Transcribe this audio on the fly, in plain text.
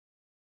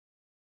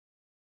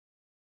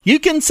You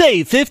can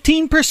save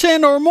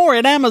 15% or more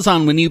at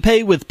Amazon when you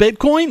pay with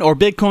Bitcoin or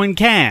Bitcoin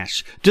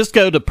Cash. Just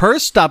go to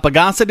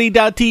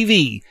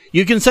purse.bogosity.tv.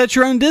 You can set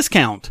your own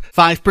discount.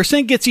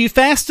 5% gets you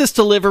fastest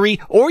delivery,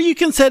 or you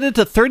can set it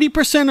to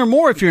 30% or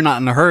more if you're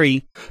not in a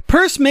hurry.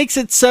 Purse makes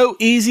it so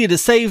easy to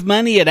save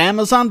money at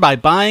Amazon by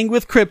buying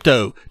with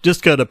crypto.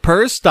 Just go to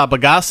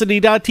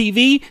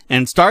purse.bogosity.tv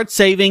and start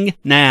saving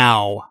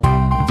now.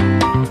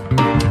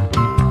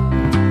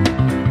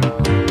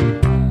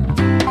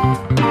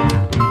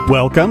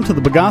 Welcome to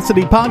the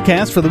Bogosity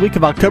podcast for the week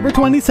of October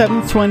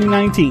 27th,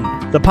 2019.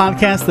 The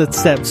podcast that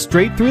stepped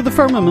straight through the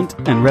firmament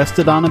and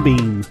rested on a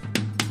beam.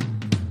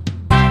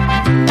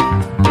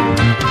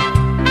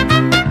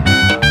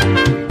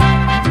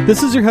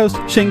 This is your host,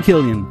 Shane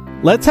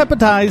Killian. Let's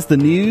hepatize the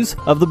news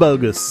of the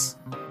bogus.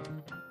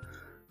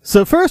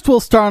 So first we'll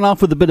start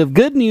off with a bit of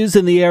good news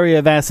in the area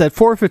of asset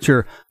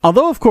forfeiture,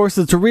 although of course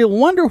it's a real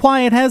wonder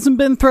why it hasn't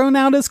been thrown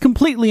out as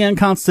completely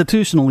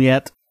unconstitutional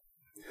yet.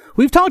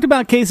 We've talked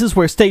about cases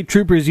where state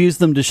troopers use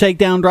them to shake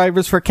down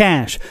drivers for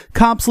cash,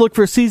 cops look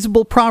for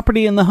seizable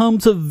property in the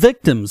homes of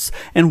victims,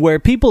 and where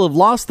people have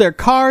lost their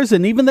cars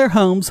and even their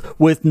homes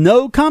with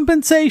no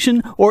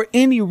compensation or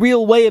any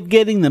real way of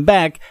getting them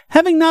back,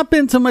 having not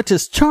been so much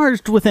as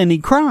charged with any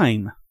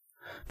crime.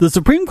 The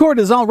Supreme Court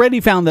has already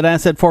found that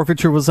asset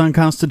forfeiture was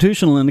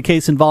unconstitutional in a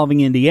case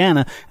involving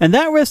Indiana, and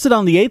that rested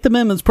on the Eighth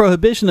Amendment's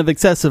prohibition of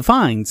excessive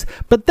fines,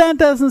 but that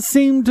doesn't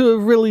seem to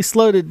have really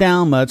slowed it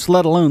down much,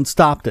 let alone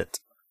stopped it.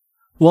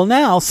 Well,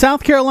 now,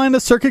 South Carolina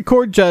Circuit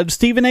Court Judge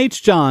Stephen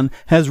H. John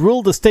has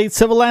ruled the state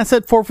civil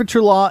asset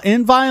forfeiture law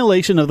in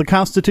violation of the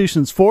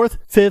Constitution's 4th,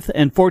 5th,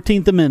 and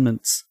 14th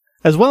Amendments,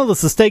 as well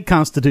as the state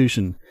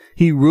constitution.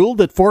 He ruled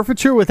that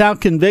forfeiture without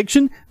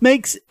conviction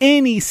makes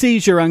any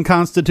seizure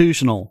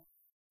unconstitutional.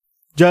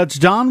 Judge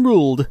John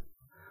ruled,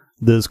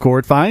 "This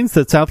court finds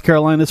that South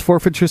Carolina's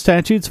forfeiture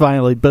statutes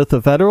violate both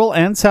the federal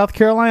and South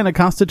Carolina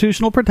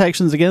constitutional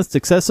protections against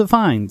excessive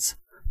fines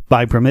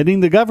by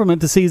permitting the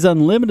government to seize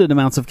unlimited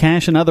amounts of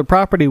cash and other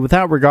property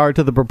without regard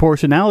to the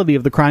proportionality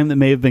of the crime that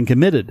may have been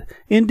committed.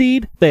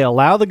 Indeed, they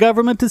allow the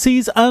government to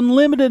seize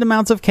unlimited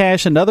amounts of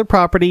cash and other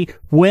property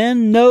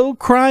when no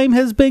crime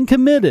has been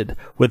committed,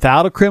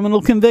 without a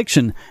criminal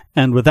conviction,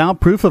 and without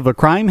proof of a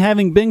crime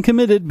having been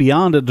committed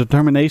beyond a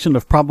determination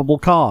of probable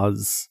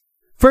cause."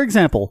 For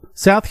example,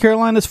 South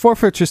Carolina's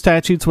forfeiture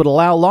statutes would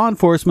allow law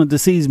enforcement to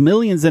seize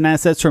millions in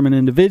assets from an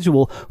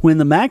individual when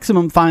the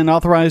maximum fine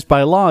authorized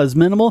by law is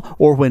minimal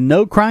or when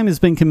no crime has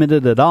been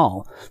committed at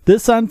all.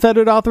 This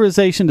unfettered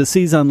authorization to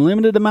seize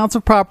unlimited amounts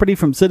of property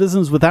from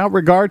citizens without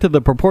regard to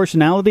the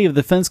proportionality of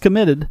the offense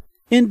committed,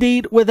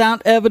 indeed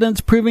without evidence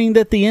proving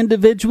that the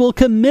individual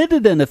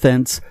committed an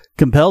offense,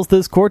 compels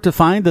this court to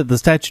find that the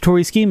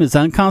statutory scheme is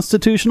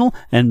unconstitutional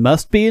and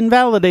must be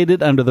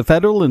invalidated under the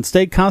federal and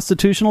state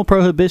constitutional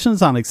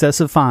prohibitions on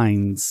excessive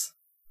fines.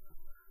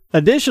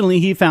 Additionally,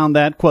 he found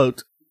that,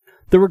 quote,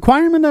 "The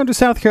requirement under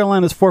South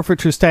Carolina's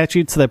forfeiture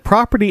statutes that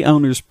property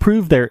owners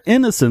prove their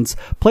innocence,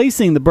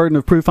 placing the burden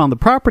of proof on the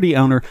property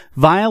owner,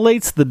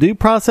 violates the due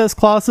process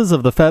clauses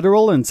of the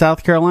federal and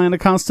South Carolina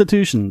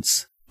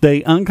constitutions.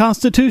 They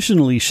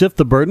unconstitutionally shift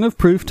the burden of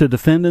proof to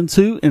defendants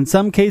who, in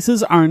some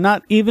cases, are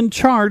not even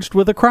charged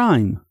with a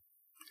crime."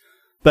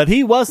 But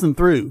he wasn't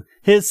through.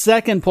 His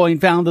second point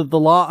found that the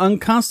law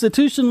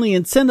unconstitutionally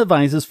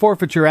incentivizes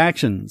forfeiture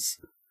actions.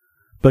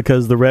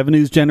 Because the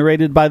revenues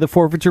generated by the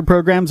forfeiture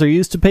programs are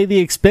used to pay the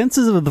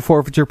expenses of the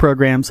forfeiture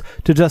programs,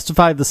 to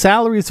justify the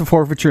salaries of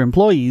forfeiture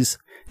employees,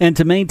 and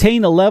to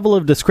maintain a level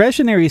of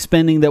discretionary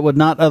spending that would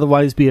not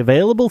otherwise be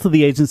available to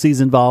the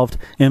agencies involved,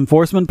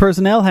 enforcement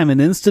personnel have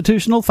an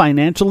institutional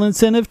financial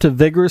incentive to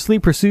vigorously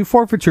pursue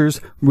forfeitures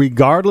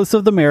regardless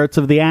of the merits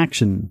of the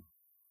action.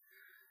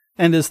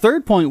 And his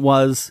third point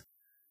was,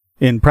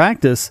 in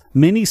practice,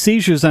 many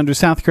seizures under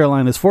South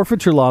Carolina's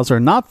forfeiture laws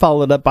are not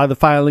followed up by the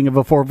filing of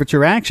a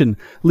forfeiture action,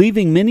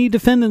 leaving many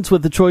defendants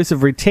with the choice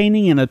of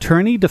retaining an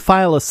attorney to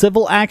file a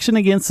civil action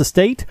against the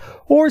state,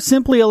 or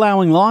simply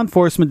allowing law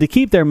enforcement to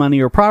keep their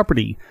money or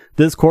property.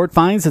 This court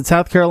finds that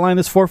South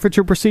Carolina's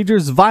forfeiture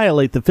procedures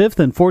violate the 5th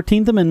and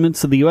 14th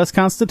Amendments of the U.S.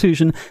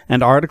 Constitution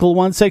and Article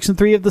 1, Section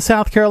 3 of the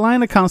South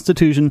Carolina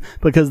Constitution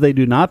because they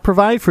do not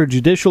provide for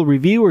judicial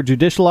review or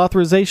judicial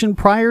authorization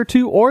prior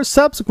to or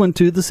subsequent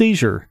to the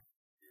seizure.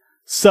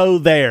 So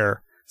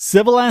there.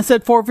 Civil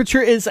asset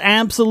forfeiture is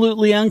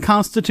absolutely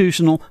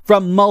unconstitutional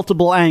from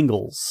multiple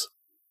angles.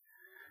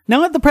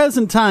 Now, at the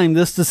present time,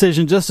 this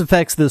decision just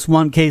affects this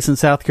one case in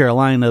South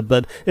Carolina,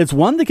 but it's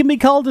one that can be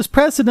called as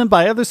precedent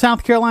by other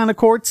South Carolina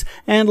courts,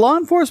 and law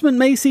enforcement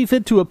may see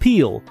fit to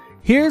appeal.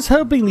 Here's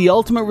hoping the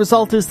ultimate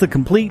result is the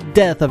complete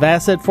death of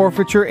asset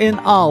forfeiture in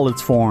all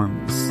its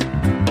forms.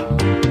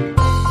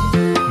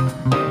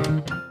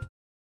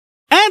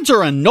 Ads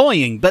are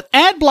annoying, but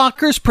ad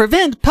blockers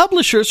prevent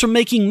publishers from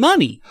making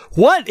money.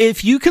 What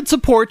if you could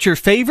support your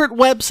favorite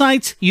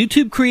websites,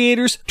 YouTube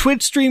creators,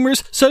 Twitch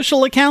streamers,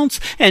 social accounts,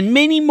 and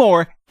many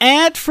more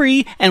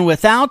ad-free and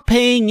without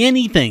paying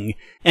anything,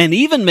 and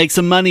even make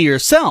some money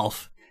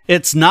yourself?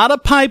 It's not a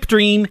pipe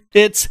dream,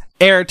 it's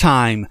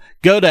airtime.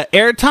 Go to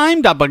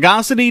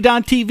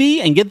airtime.bogosity.tv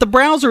and get the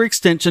browser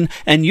extension,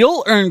 and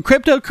you'll earn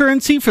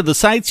cryptocurrency for the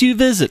sites you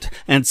visit,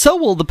 and so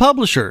will the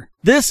publisher.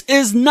 This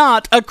is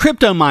not a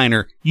crypto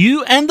miner.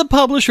 You and the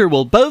publisher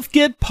will both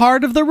get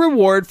part of the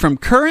reward from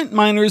current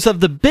miners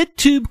of the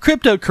BitTube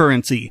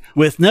cryptocurrency,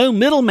 with no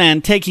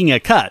middleman taking a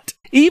cut.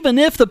 Even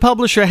if the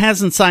publisher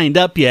hasn't signed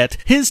up yet,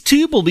 his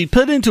tube will be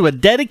put into a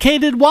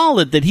dedicated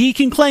wallet that he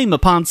can claim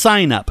upon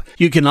sign up.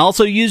 You can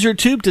also use your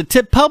tube to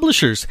tip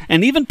publishers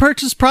and even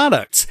purchase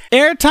products.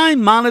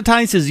 Airtime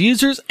monetizes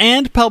users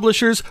and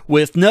publishers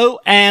with no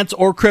ads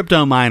or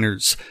crypto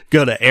miners.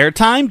 Go to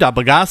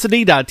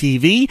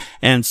airtime.bogosity.tv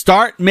and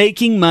start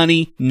making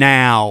money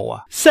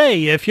now.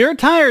 Say, if you're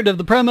tired of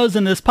the promos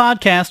in this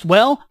podcast,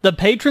 well, the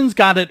patrons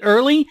got it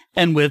early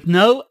and with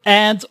no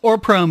ads or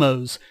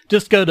promos.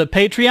 Just go to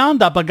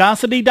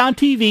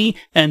patreon.bogosity.tv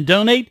and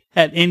donate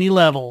at any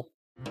level.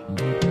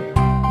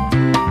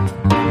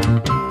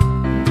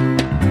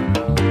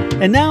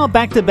 And now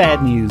back to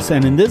bad news,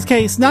 and in this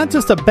case, not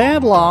just a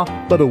bad law,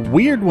 but a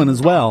weird one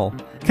as well.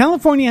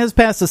 California has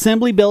passed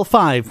Assembly Bill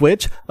 5,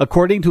 which,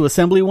 according to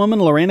Assemblywoman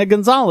Lorena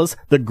Gonzalez,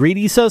 the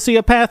greedy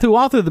sociopath who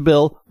authored the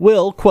bill,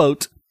 will,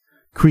 quote,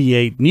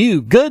 create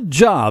new good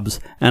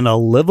jobs and a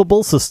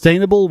livable,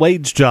 sustainable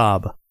wage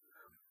job.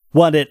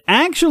 What it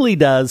actually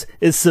does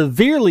is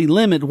severely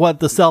limit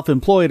what the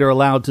self-employed are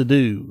allowed to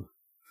do.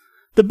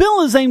 The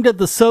bill is aimed at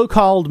the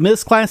so-called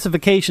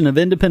misclassification of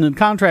independent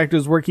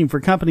contractors working for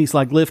companies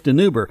like Lyft and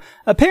Uber.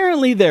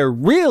 Apparently, they're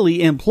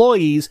really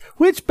employees,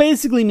 which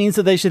basically means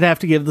that they should have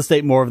to give the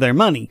state more of their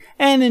money,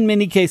 and in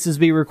many cases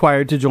be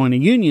required to join a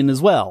union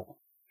as well.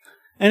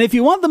 And if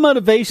you want the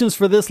motivations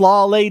for this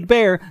law laid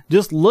bare,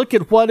 just look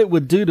at what it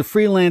would do to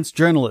freelance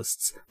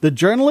journalists. The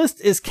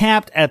journalist is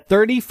capped at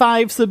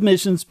 35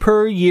 submissions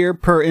per year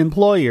per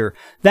employer.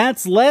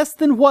 That's less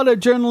than what a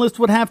journalist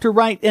would have to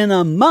write in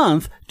a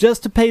month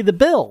just to pay the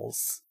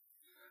bills.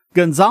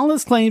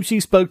 Gonzalez claims she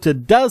spoke to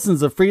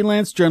dozens of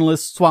freelance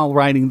journalists while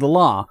writing the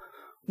law.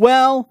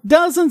 Well,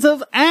 dozens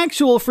of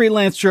actual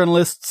freelance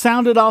journalists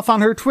sounded off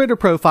on her Twitter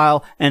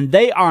profile, and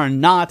they are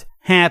not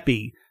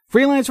happy.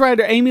 Freelance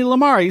writer Amy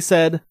Lamari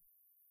said,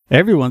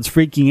 "Everyone's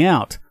freaking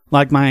out,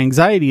 like my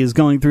anxiety is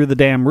going through the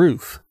damn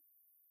roof."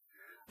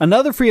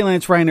 Another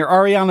freelance writer,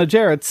 Ariana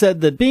Jarrett,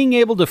 said that being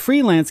able to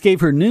freelance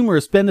gave her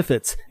numerous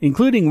benefits,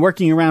 including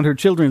working around her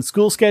children's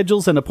school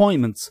schedules and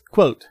appointments.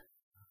 Quote,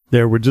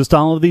 "There were just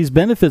all of these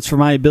benefits for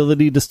my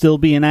ability to still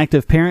be an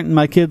active parent in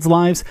my kids'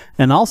 lives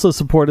and also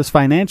support us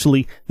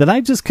financially that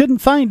I just couldn't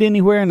find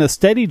anywhere in a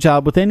steady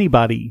job with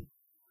anybody."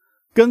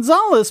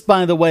 Gonzalez,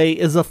 by the way,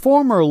 is a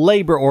former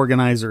labor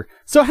organizer,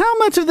 so how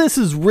much of this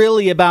is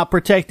really about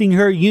protecting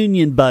her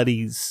union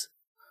buddies?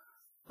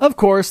 Of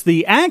course,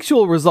 the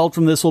actual result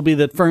from this will be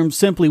that firms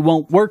simply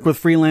won't work with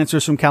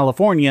freelancers from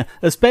California,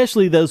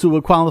 especially those who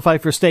would qualify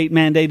for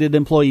state-mandated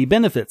employee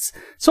benefits.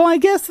 So I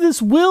guess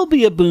this will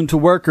be a boon to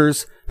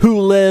workers who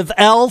live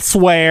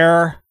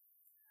elsewhere.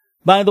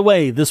 By the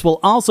way, this will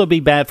also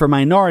be bad for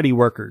minority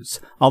workers.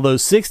 Although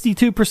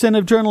 62%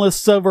 of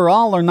journalists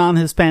overall are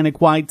non-Hispanic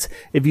whites,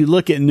 if you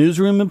look at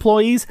newsroom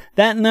employees,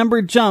 that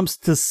number jumps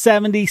to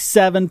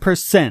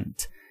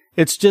 77%.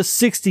 It's just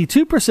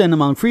 62%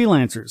 among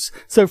freelancers,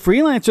 so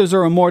freelancers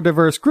are a more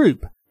diverse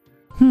group.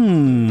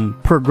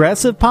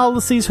 Progressive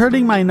policies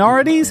hurting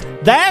minorities?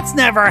 That's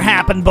never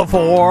happened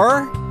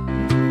before!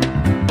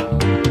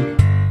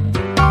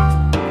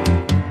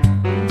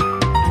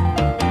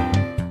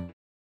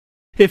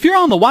 If you're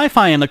on the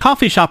Wi-Fi in a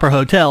coffee shop or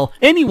hotel,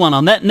 anyone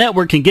on that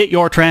network can get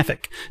your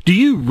traffic. Do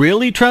you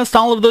really trust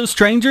all of those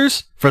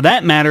strangers? For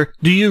that matter,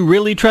 do you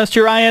really trust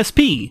your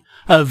ISP?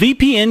 A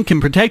VPN can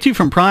protect you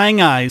from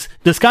prying eyes,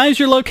 disguise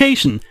your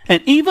location,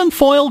 and even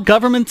foil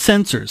government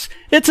censors.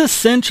 It's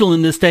essential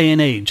in this day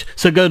and age,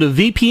 so go to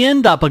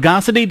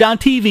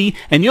vpn.bogosity.tv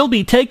and you'll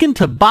be taken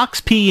to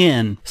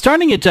BoxPN.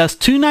 Starting at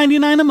just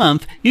 $2.99 a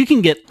month, you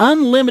can get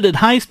unlimited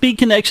high-speed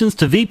connections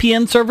to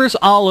VPN servers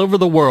all over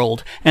the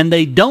world, and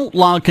they don't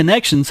log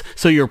connections,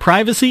 so your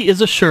privacy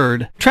is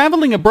assured.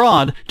 Traveling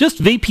abroad,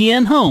 just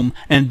VPN home,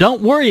 and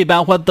don't worry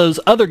about what those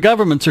other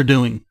governments are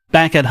doing.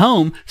 Back at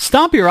home,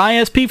 stop your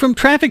ISP from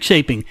traffic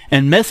shaping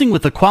and messing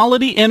with the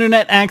quality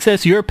internet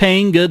access you're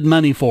paying good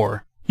money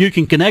for. You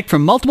can connect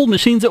from multiple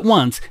machines at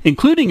once,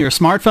 including your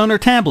smartphone or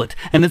tablet,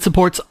 and it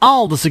supports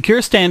all the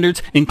secure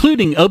standards,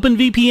 including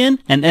OpenVPN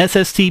and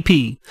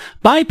SSTP.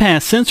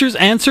 Bypass censors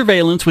and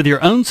surveillance with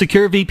your own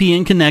secure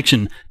VPN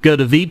connection. Go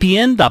to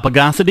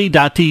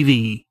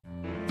vpn.bogosity.tv.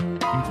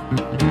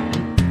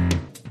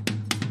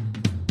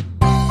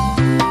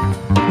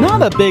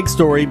 Not a big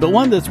story, but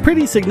one that's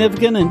pretty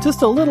significant and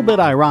just a little bit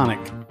ironic.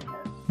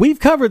 We've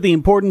covered the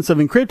importance of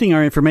encrypting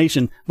our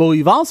information, but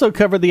we've also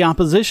covered the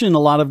opposition a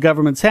lot of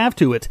governments have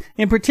to it,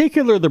 in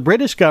particular the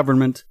British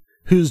government,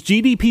 whose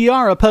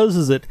GDPR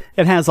opposes it.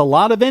 It has a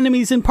lot of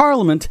enemies in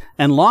Parliament,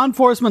 and law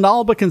enforcement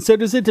all but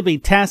considers it to be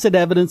tacit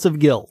evidence of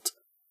guilt.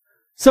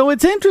 So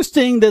it's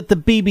interesting that the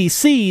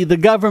BBC, the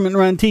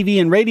government-run TV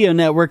and radio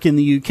network in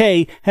the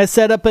UK, has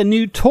set up a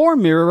new Tor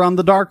mirror on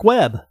the dark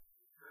web.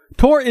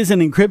 Tor is an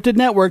encrypted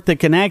network that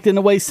can act in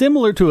a way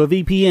similar to a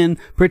VPN,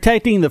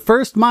 protecting the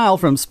first mile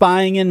from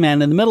spying and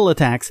man-in-the-middle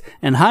attacks,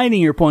 and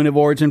hiding your point of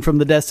origin from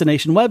the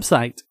destination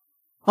website.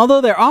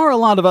 Although there are a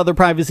lot of other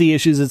privacy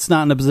issues it's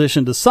not in a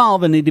position to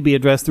solve and need to be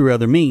addressed through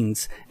other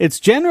means. It's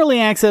generally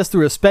accessed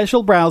through a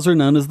special browser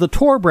known as the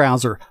Tor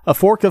browser, a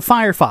fork of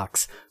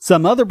Firefox.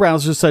 Some other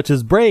browsers such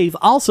as Brave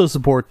also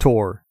support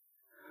Tor.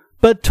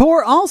 But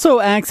Tor also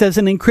acts as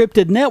an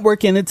encrypted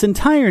network in its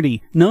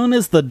entirety, known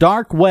as the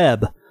dark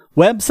web.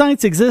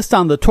 Websites exist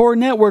on the Tor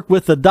network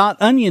with the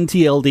 .onion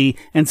TLD,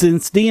 and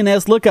since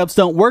DNS lookups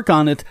don't work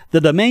on it, the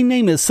domain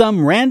name is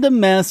some random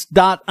mess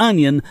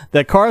 .onion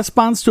that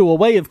corresponds to a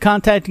way of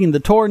contacting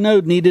the Tor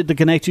node needed to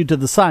connect you to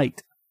the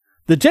site.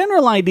 The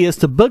general idea is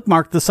to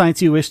bookmark the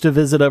sites you wish to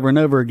visit over and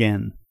over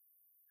again.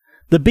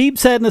 The Beeb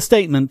said in a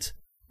statement,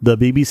 "The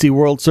BBC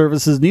World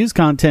Service's news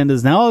content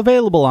is now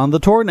available on the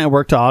Tor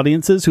network to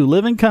audiences who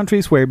live in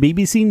countries where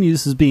BBC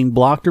News is being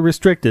blocked or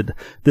restricted.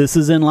 This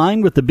is in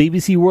line with the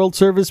BBC World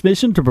Service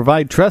mission to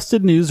provide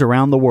trusted news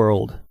around the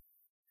world."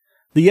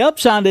 The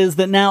upshot is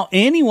that now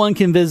anyone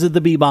can visit the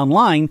Beeb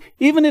online,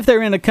 even if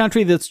they're in a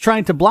country that's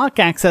trying to block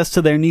access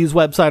to their news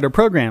website or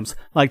programs,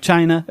 like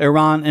China,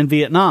 Iran, and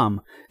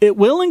Vietnam. It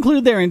will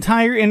include their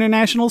entire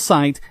international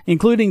site,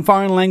 including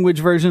foreign language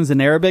versions in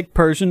Arabic,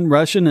 Persian,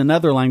 Russian, and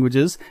other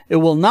languages. It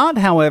will not,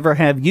 however,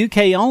 have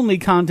UK-only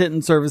content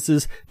and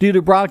services due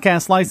to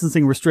broadcast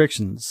licensing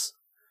restrictions.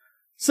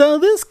 So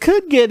this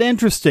could get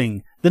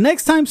interesting. The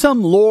next time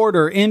some lord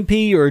or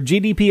MP or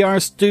GDPR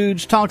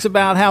stooge talks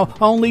about how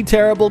only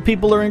terrible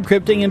people are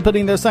encrypting and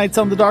putting their sites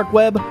on the dark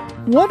web,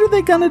 what are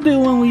they gonna do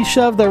when we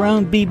shove their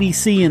own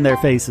BBC in their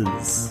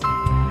faces?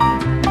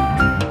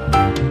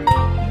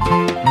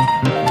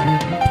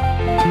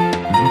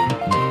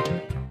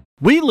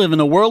 We live in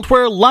a world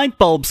where light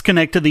bulbs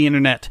connect to the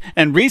internet,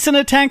 and recent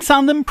attacks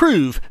on them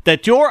prove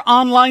that your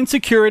online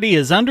security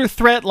is under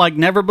threat like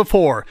never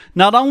before.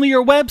 Not only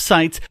your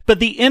websites, but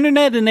the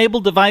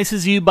internet-enabled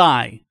devices you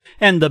buy.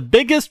 And the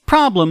biggest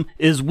problem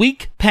is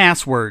weak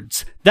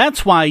passwords.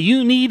 That's why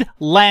you need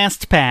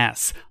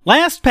LastPass.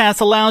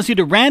 LastPass allows you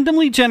to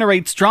randomly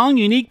generate strong,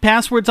 unique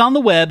passwords on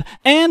the web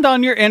and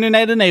on your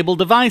internet-enabled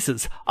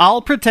devices, all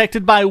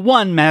protected by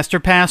one master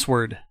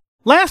password.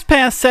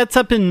 LastPass sets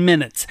up in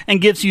minutes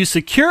and gives you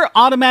secure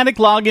automatic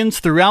logins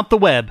throughout the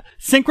web,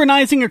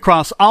 synchronizing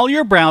across all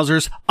your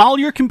browsers, all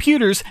your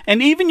computers,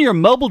 and even your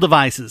mobile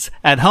devices,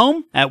 at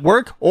home, at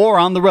work, or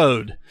on the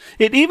road.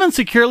 It even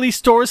securely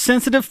stores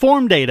sensitive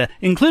form data,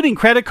 including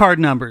credit card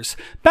numbers,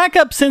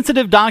 backup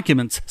sensitive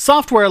documents,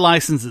 software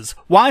licenses,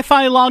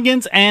 Wi-Fi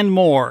logins, and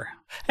more.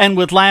 And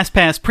with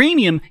LastPass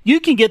Premium,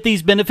 you can get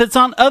these benefits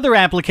on other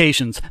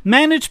applications,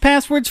 manage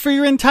passwords for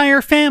your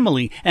entire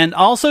family, and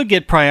also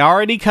get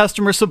priority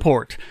customer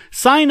support.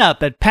 Sign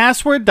up at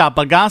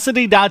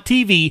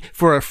password.bogosity.tv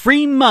for a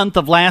free month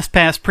of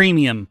LastPass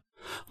Premium.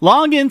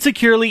 Log in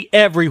securely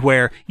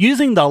everywhere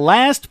using the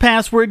last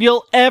password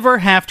you'll ever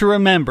have to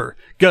remember.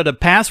 Go to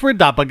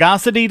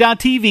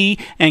password.bogosity.tv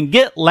and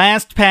get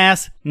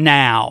LastPass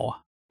now.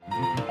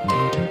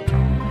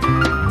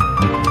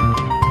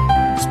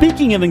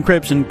 Speaking of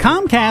encryption,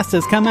 Comcast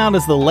has come out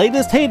as the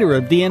latest hater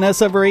of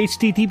DNS over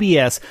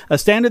HTTPS, a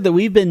standard that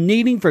we've been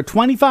needing for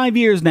 25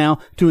 years now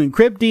to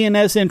encrypt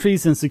DNS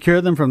entries and secure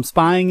them from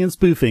spying and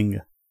spoofing.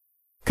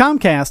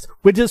 Comcast,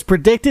 which is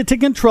predicted to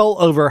control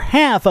over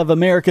half of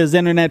America's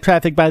internet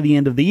traffic by the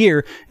end of the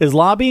year, is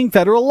lobbying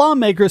federal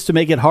lawmakers to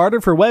make it harder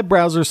for web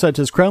browsers such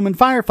as Chrome and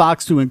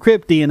Firefox to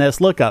encrypt DNS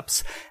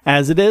lookups.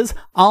 As it is,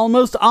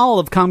 almost all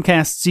of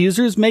Comcast's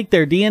users make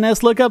their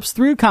DNS lookups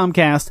through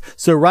Comcast,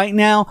 so right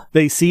now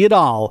they see it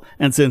all.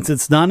 And since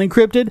it's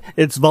non-encrypted,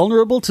 it's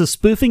vulnerable to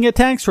spoofing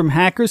attacks from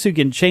hackers who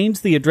can change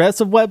the address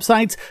of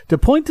websites to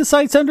point to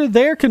sites under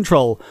their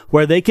control,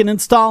 where they can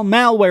install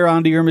malware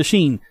onto your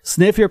machine,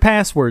 sniff your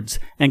passwords,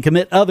 and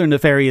commit other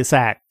nefarious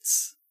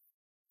acts.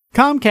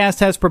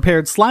 Comcast has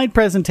prepared slide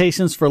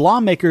presentations for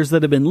lawmakers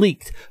that have been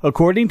leaked.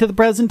 According to the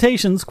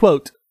presentations,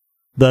 quote,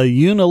 "The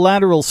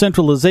unilateral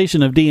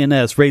centralization of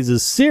DNS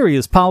raises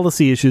serious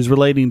policy issues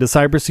relating to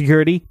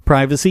cybersecurity,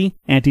 privacy,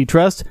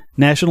 antitrust,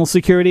 national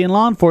security and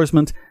law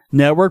enforcement,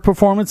 network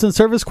performance and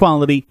service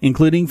quality,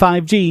 including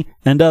 5G,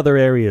 and other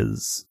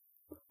areas."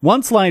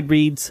 One slide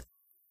reads,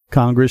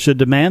 "Congress should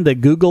demand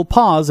that Google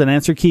pause and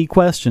answer key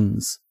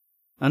questions."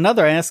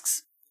 Another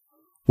asks,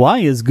 "Why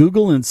is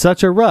Google in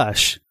such a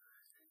rush?"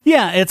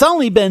 Yeah, it's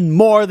only been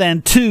more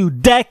than 2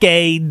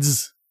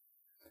 decades.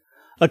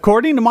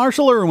 According to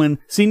Marshall Irwin,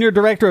 Senior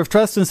Director of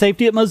Trust and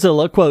Safety at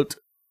Mozilla, quote,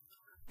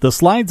 "The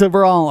slides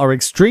overall are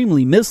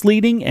extremely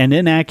misleading and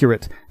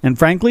inaccurate, and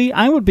frankly,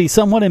 I would be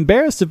somewhat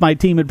embarrassed if my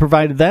team had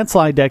provided that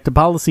slide deck to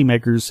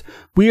policymakers.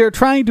 We are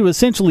trying to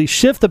essentially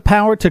shift the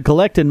power to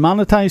collect and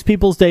monetize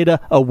people's data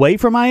away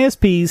from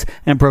ISPs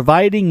and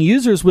providing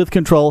users with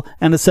control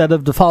and a set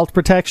of default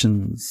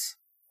protections."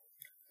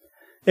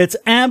 It's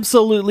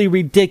absolutely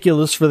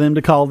ridiculous for them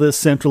to call this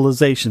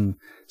centralization.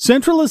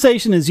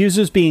 Centralization is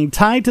users being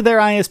tied to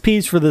their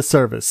ISPs for this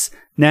service.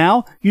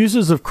 Now,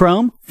 users of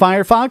Chrome,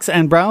 Firefox,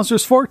 and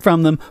browsers forked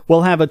from them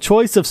will have a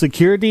choice of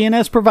secure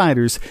DNS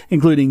providers,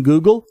 including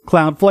Google,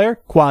 Cloudflare,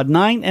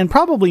 Quad9, and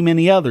probably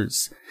many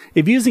others.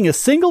 If using a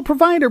single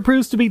provider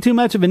proves to be too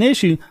much of an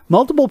issue,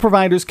 multiple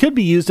providers could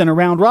be used in a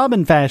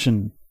round-robin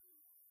fashion.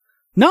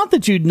 Not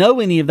that you'd know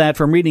any of that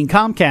from reading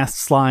Comcast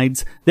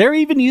slides. They're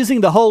even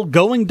using the whole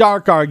going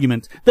dark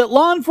argument, that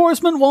law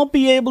enforcement won't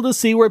be able to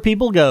see where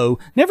people go,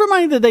 never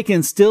mind that they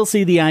can still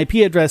see the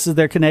IP addresses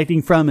they're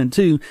connecting from and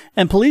to,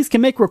 and police can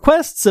make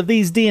requests of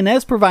these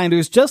DNS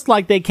providers just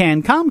like they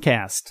can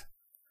Comcast.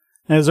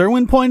 As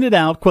Irwin pointed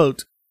out,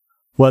 quote,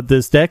 "What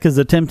this deck is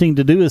attempting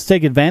to do is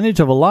take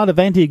advantage of a lot of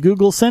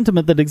anti-Google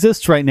sentiment that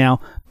exists right now,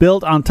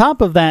 build on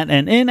top of that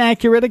an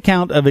inaccurate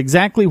account of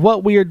exactly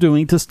what we are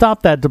doing to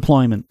stop that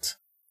deployment.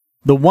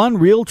 The one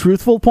real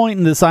truthful point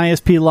in this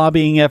ISP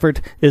lobbying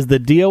effort is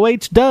that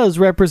DOH does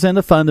represent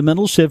a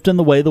fundamental shift in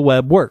the way the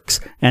web works,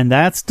 and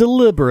that's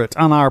deliberate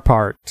on our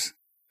part."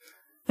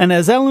 And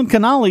as Ellen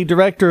Connolly,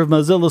 director of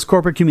Mozilla's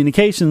corporate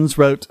communications,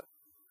 wrote,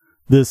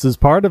 "This is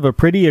part of a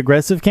pretty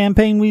aggressive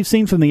campaign we've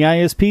seen from the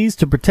ISPs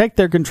to protect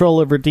their control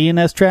over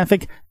DNS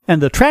traffic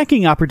and the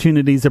tracking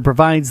opportunities it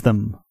provides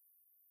them."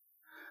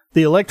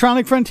 The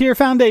Electronic Frontier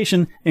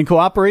Foundation, in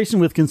cooperation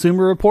with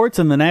Consumer Reports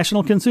and the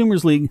National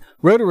Consumers League,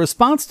 wrote a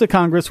response to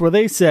Congress where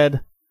they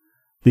said,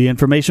 "The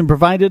information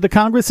provided to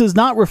Congress is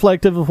not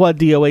reflective of what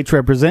DOH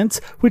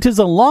represents, which is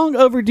a long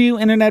overdue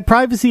internet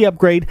privacy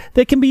upgrade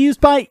that can be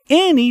used by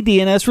any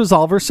DNS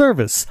resolver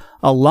service.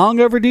 A long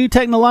overdue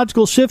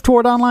technological shift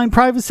toward online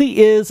privacy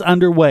is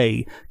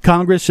underway.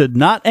 Congress should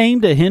not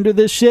aim to hinder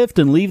this shift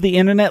and leave the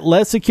internet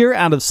less secure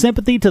out of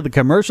sympathy to the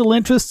commercial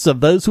interests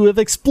of those who have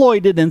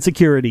exploited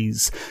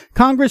insecurities.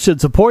 Congress should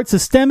support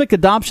systemic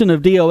adoption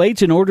of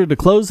DOH in order to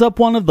close up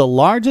one of the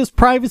largest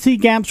privacy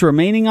gaps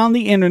remaining on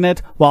the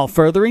internet while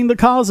furthering the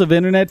cause of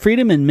internet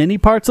freedom in many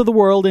parts of the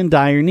world in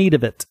dire need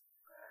of it."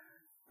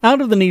 Out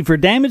of the need for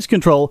damage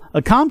control,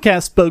 a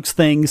Comcast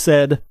spokesthing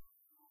said,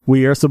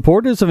 "We are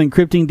supporters of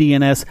encrypting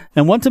DNS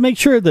and want to make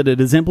sure that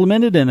it is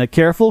implemented in a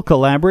careful,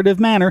 collaborative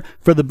manner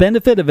for the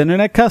benefit of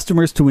Internet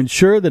customers to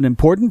ensure that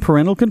important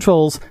parental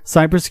controls,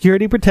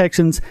 cybersecurity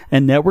protections,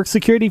 and network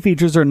security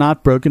features are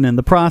not broken in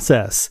the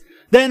process."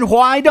 Then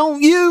why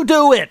don't you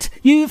do it?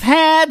 You've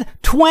had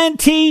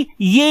 20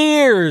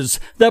 years.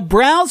 The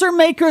browser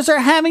makers are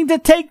having to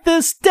take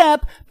this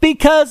step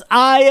because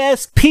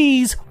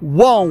ISPs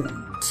won't.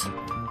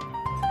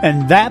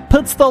 And that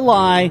puts the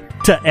lie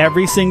to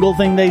every single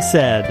thing they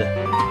said.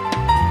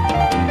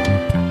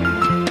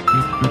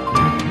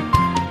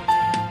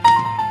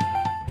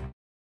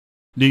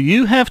 Do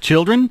you have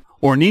children,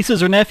 or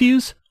nieces or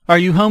nephews? Are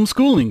you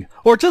homeschooling,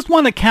 or just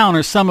want to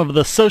counter some of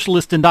the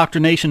socialist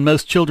indoctrination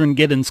most children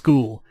get in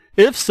school?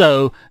 If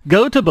so,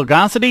 go to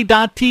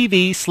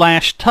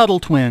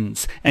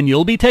Bogosity.tv/TuttleTwins, and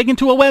you'll be taken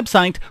to a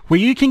website where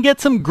you can get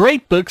some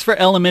great books for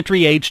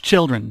elementary-aged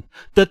children.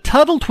 The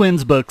Tuttle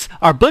Twins books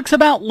are books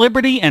about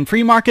liberty and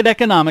free market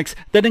economics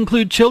that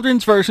include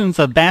children's versions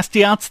of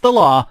Bastiat's The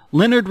Law,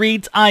 Leonard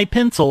Read's I,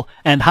 Pencil,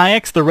 and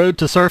Hayek's The Road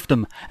to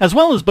Serfdom, as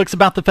well as books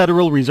about the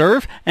Federal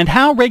Reserve and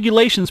how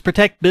regulations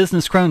protect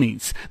business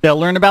cronies. They'll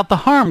learn about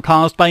the harm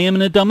caused by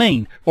eminent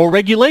domain, or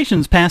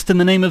regulations passed in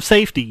the name of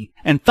safety,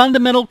 and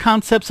fundamental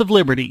concepts of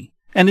liberty.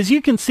 And as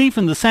you can see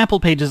from the sample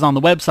pages on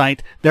the website,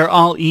 they're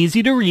all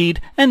easy to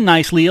read and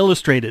nicely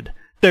illustrated.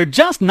 They're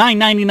just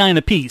 $9.99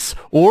 a piece,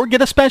 or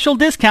get a special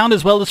discount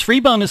as well as free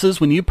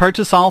bonuses when you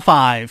purchase all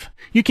 5.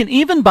 You can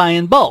even buy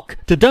in bulk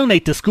to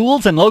donate to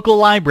schools and local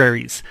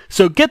libraries.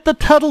 So get the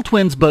Tuttle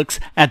Twins books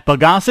at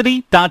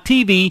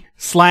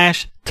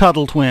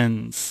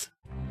Bogosity.tv/TuttleTwins.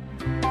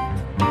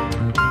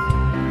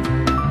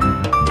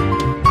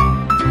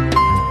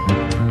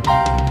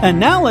 And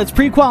now let's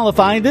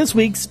pre-qualify this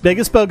week's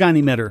Biggest Bogon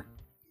Emitter.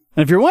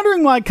 And if you're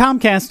wondering why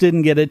Comcast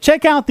didn't get it,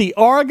 check out the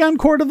Oregon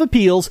Court of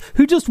Appeals,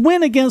 who just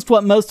went against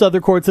what most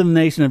other courts in the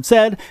nation have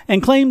said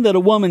and claimed that a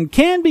woman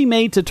can be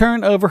made to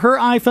turn over her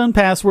iPhone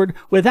password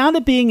without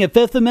it being a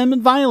Fifth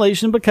Amendment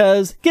violation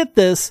because, get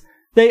this,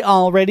 they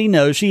already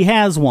know she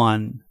has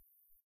one.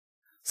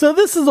 So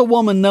this is a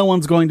woman no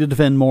one's going to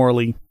defend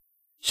morally.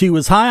 She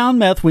was high on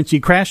meth when she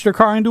crashed her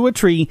car into a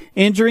tree,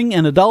 injuring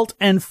an adult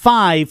and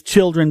 5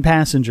 children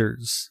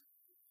passengers.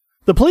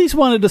 The police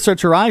wanted to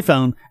search her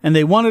iPhone, and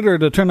they wanted her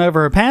to turn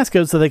over her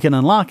passcode so they can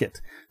unlock it.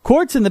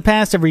 Courts in the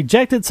past have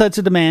rejected such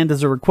a demand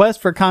as a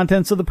request for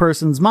contents of the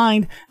person's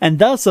mind, and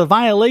thus a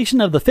violation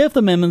of the Fifth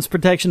Amendment's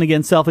protection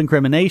against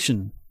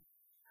self-incrimination.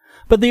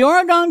 But the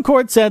Oregon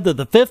court said that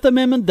the Fifth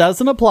Amendment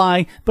doesn't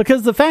apply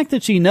because the fact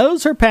that she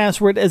knows her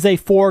password is a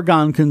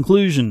foregone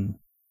conclusion.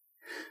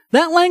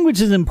 That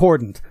language is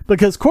important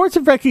because courts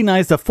have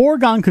recognized a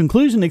foregone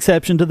conclusion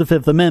exception to the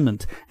Fifth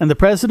Amendment, and the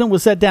precedent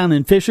was set down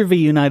in Fisher v.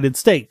 United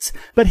States.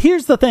 But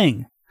here's the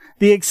thing.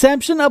 The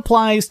exception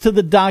applies to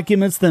the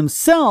documents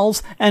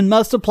themselves and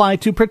must apply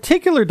to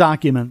particular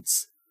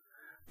documents.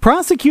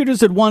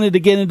 Prosecutors had wanted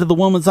to get into the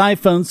woman's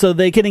iPhone so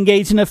they could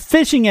engage in a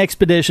fishing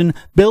expedition,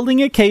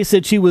 building a case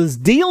that she was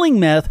dealing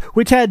meth,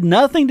 which had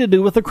nothing to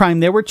do with the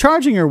crime they were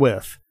charging her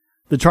with.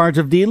 The charge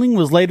of dealing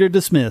was later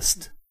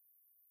dismissed.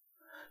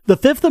 The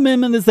Fifth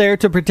Amendment is there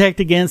to protect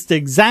against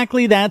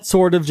exactly that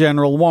sort of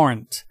general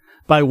warrant.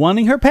 By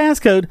wanting her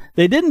passcode,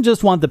 they didn't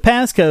just want the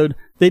passcode,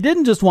 they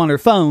didn't just want her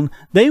phone,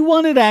 they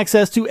wanted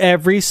access to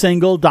every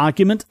single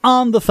document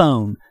on the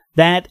phone.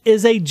 That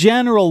is a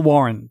general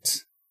warrant.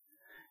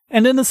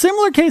 And in a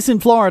similar case in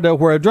Florida,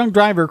 where a drunk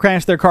driver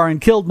crashed their car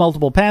and killed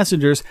multiple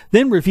passengers,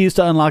 then refused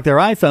to unlock their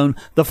iPhone,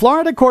 the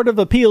Florida Court of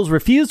Appeals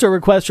refused a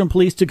request from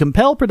police to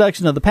compel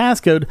production of the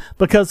passcode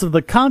because of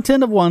the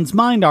content of one's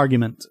mind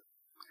argument.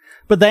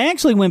 But they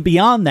actually went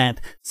beyond that,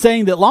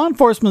 saying that law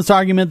enforcement's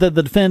argument that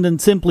the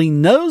defendant simply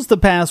knows the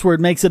password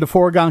makes it a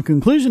foregone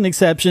conclusion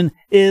exception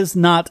is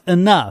not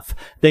enough.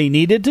 They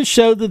needed to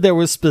show that there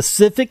was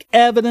specific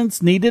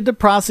evidence needed to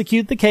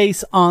prosecute the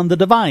case on the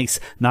device,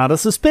 not a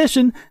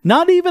suspicion,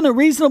 not even a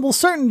reasonable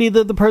certainty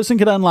that the person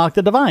could unlock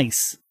the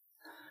device.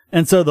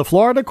 And so the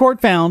Florida court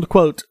found,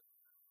 quote,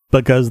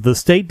 because the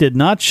state did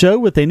not show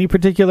with any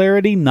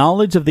particularity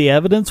knowledge of the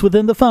evidence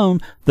within the phone,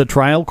 the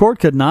trial court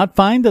could not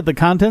find that the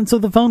contents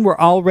of the phone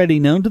were already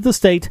known to the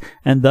state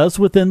and thus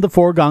within the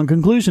foregone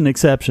conclusion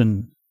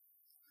exception.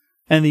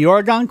 And the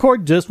Oregon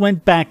court just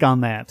went back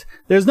on that.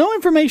 There's no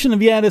information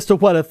of yet as to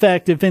what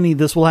effect, if any,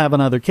 this will have on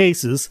other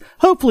cases.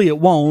 Hopefully it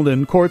won't,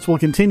 and courts will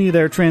continue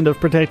their trend of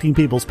protecting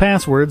people's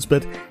passwords,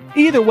 but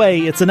either way,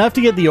 it's enough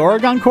to get the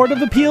Oregon Court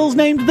of Appeals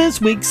named this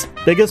week's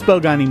Biggest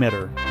Bogon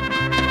Emitter.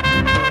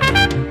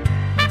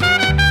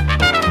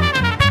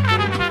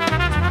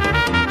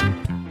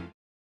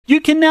 You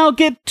can now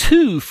get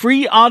 2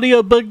 free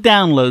audiobook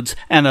downloads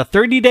and a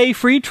 30-day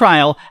free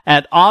trial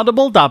at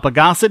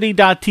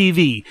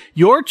audible.bogosity.tv.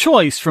 Your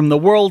choice from the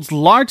world's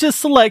largest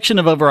selection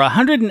of over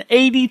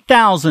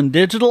 180,000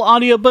 digital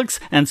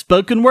audiobooks and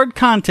spoken word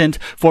content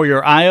for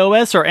your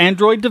iOS or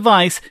Android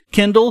device,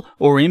 Kindle,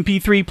 or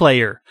MP3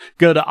 player.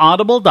 Go to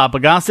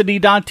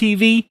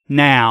audible.bogosity.tv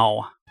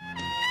now.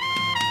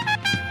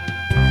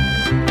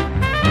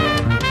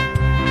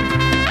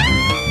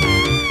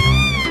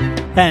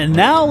 And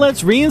now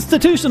let's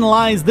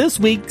reinstitutionalize this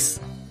week's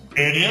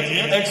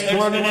Idiot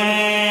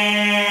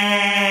Extraordinaire.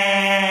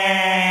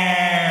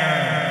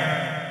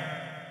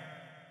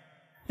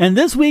 And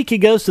this week it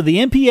goes to the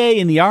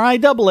MPA and the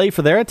RIAA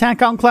for their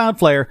attack on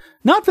Cloudflare,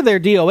 not for their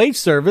DOH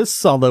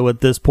service, although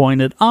at this point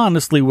it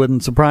honestly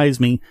wouldn't surprise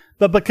me,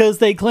 but because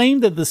they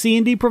claim that the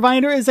C&D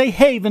provider is a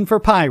haven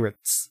for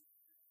pirates.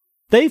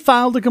 They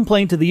filed a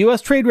complaint to the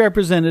U.S. Trade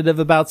Representative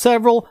about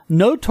several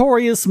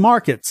notorious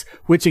markets,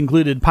 which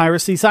included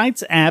piracy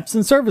sites, apps,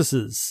 and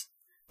services.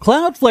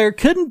 Cloudflare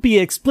couldn't be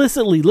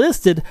explicitly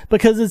listed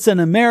because it's an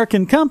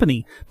American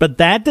company, but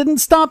that didn't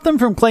stop them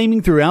from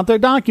claiming throughout their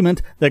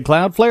document that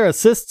Cloudflare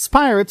assists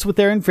pirates with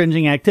their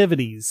infringing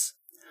activities.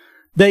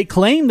 They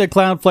claim that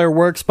Cloudflare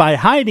works by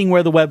hiding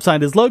where the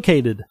website is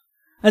located,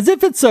 as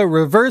if it's a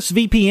reverse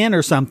VPN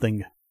or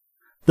something.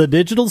 The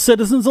Digital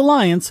Citizens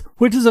Alliance,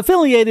 which is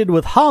affiliated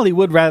with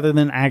Hollywood rather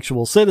than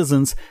actual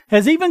citizens,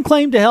 has even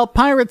claimed to help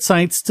pirate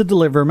sites to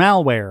deliver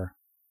malware.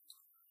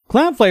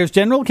 Cloudflare's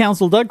General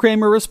Counsel Doug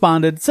Kramer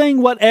responded,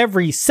 saying what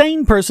every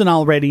sane person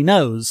already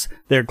knows.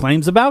 Their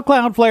claims about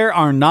Cloudflare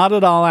are not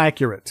at all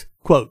accurate.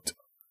 Quote,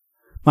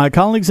 my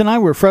colleagues and I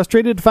were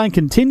frustrated to find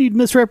continued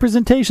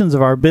misrepresentations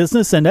of our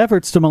business and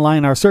efforts to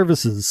malign our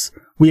services.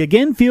 We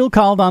again feel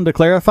called on to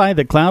clarify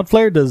that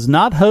Cloudflare does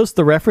not host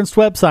the referenced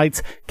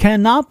websites,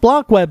 cannot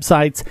block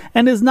websites,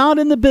 and is not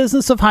in the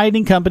business of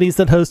hiding companies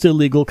that host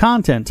illegal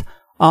content.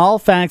 All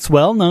facts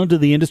well known to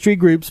the industry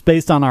groups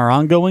based on our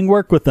ongoing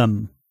work with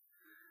them.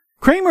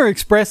 Kramer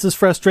expresses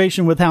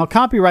frustration with how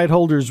copyright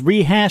holders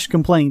rehash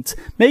complaints,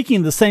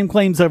 making the same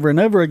claims over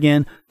and over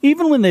again,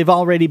 even when they've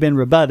already been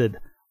rebutted.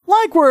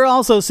 Like we're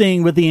also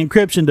seeing with the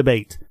encryption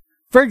debate.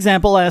 For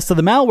example, as to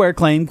the malware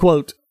claim,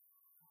 quote,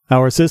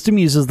 our system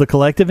uses the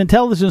collective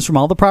intelligence from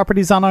all the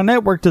properties on our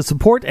network to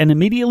support and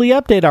immediately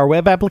update our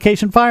web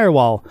application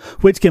firewall,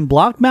 which can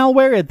block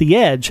malware at the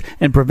edge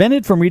and prevent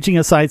it from reaching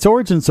a site's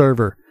origin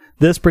server.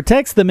 This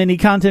protects the many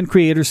content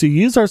creators who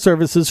use our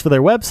services for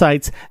their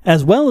websites,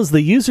 as well as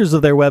the users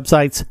of their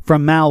websites,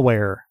 from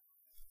malware.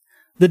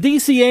 The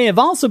DCA have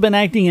also been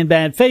acting in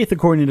bad faith,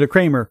 according to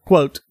Kramer.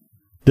 Quote,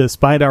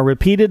 despite our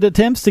repeated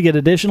attempts to get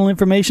additional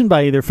information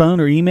by either phone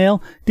or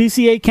email,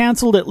 DCA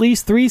canceled at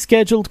least 3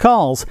 scheduled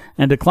calls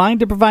and declined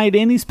to provide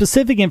any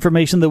specific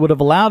information that would have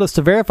allowed us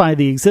to verify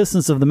the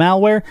existence of the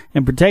malware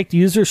and protect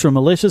users from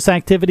malicious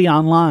activity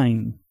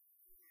online.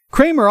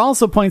 Kramer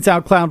also points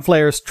out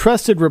Cloudflare's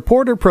Trusted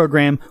Reporter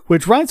program,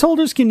 which rights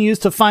holders can use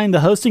to find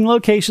the hosting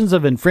locations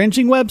of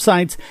infringing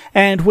websites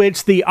and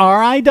which the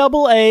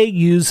RIAA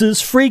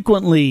uses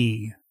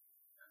frequently.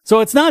 So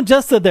it's not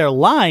just that they're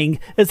lying,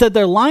 it's that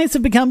their lies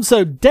have become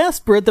so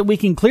desperate that we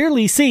can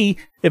clearly see,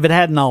 if it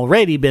hadn't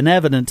already been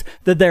evident,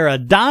 that they're a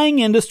dying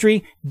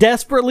industry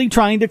desperately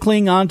trying to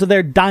cling on to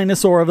their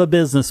dinosaur of a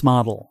business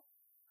model.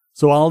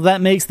 So all of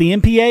that makes the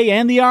MPA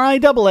and the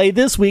RIAA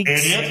this week's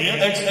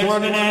Idiot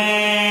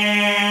Extraordinaire.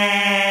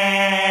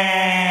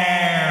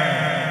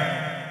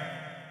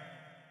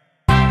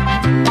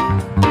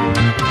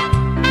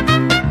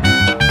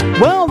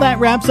 Well, that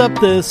wraps up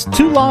this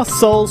Two Lost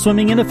Souls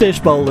Swimming in a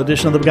Fishbowl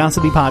edition of the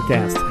Bogosity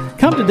podcast.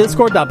 come to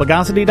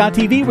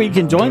discord.bogosity.tv where you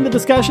can join the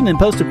discussion and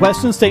post a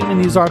question,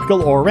 statement, news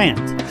article, or rant.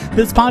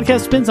 This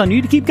podcast depends on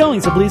you to keep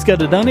going, so please go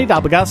to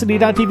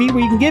donate.bogosity.tv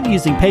where you can give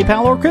using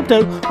PayPal or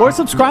crypto, or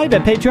subscribe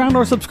at Patreon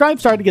or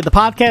Subscribestar to get the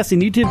podcast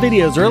and YouTube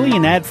videos early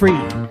and ad-free.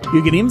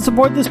 You can even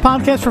support this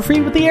podcast for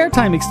free with the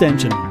airtime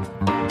extension.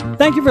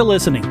 Thank you for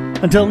listening.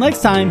 Until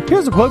next time,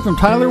 here's a quote from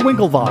Tyler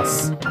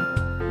Winklevoss.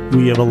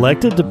 We have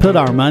elected to put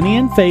our money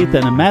and faith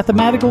in a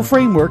mathematical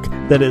framework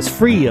that is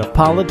free of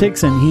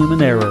politics and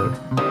human error.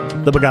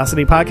 The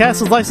Bogosity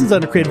Podcast is licensed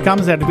under Creative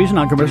Commons Attribution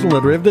Non-Commercial No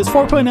Derivatives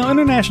 4.0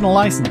 International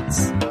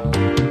License.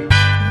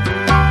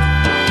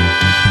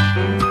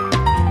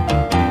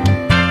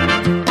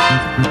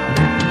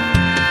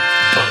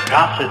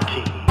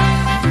 Bogosity.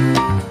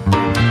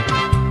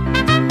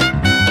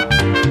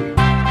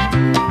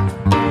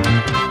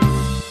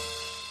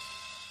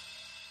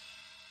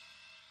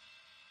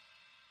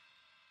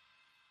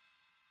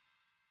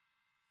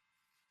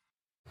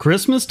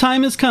 Christmas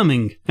time is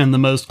coming, and the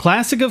most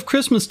classic of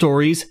Christmas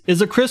stories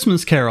is A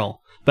Christmas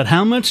Carol. But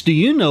how much do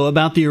you know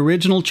about the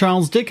original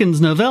Charles Dickens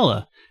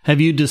novella?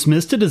 Have you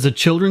dismissed it as a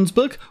children's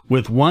book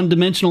with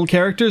one-dimensional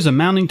characters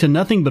amounting to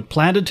nothing but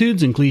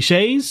platitudes and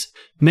cliches?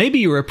 Maybe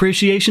your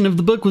appreciation of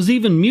the book was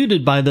even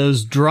muted by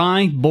those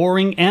dry,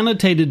 boring,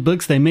 annotated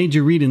books they made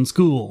you read in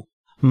school.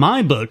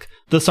 My book,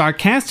 the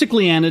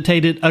sarcastically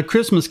annotated A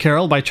Christmas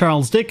Carol by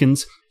Charles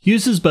Dickens,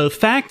 uses both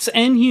facts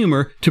and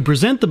humor to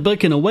present the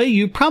book in a way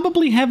you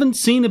probably haven't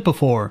seen it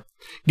before.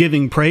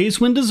 Giving praise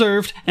when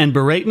deserved and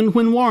beratement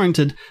when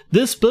warranted,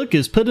 this book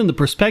is put in the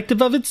perspective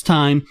of its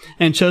time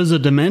and shows a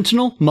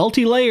dimensional,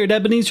 multi-layered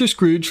Ebenezer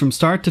Scrooge from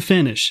start to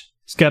finish.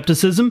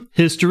 Skepticism,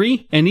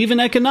 history, and even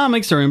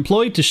economics are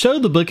employed to show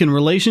the book in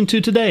relation to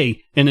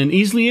today in an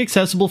easily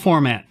accessible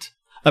format.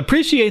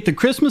 Appreciate the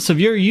Christmas of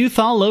your youth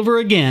all over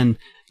again.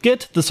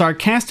 Get the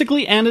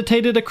sarcastically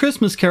annotated A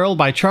Christmas Carol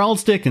by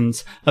Charles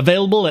Dickens,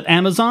 available at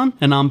Amazon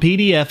and on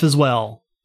PDF as well.